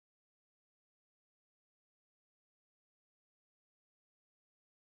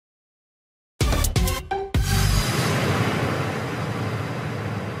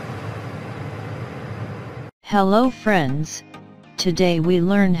Hello friends, today we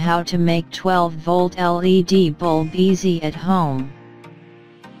learn how to make 12-volt LED bulb easy at home.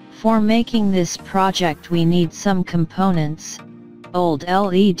 For making this project we need some components: old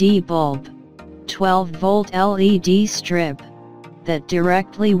LED bulb, 12-volt LED strip, that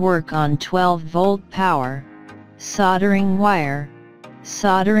directly work on 12-volt power, soldering wire,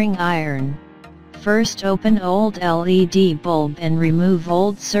 soldering iron. First open old LED bulb and remove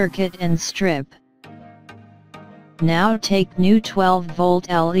old circuit and strip. Now take new 12-volt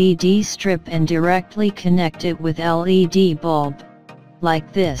LED strip and directly connect it with LED bulb,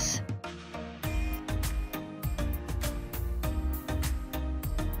 like this.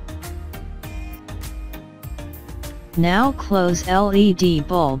 Now close LED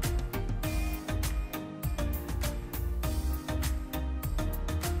bulb.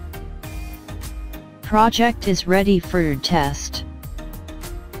 Project is ready for your test.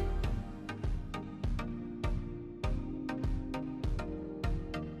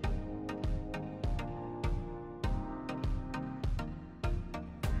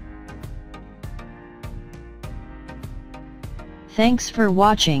 Thanks for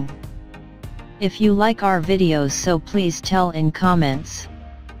watching. If you like our videos, so please tell in comments.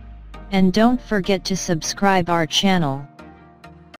 And don't forget to subscribe our channel.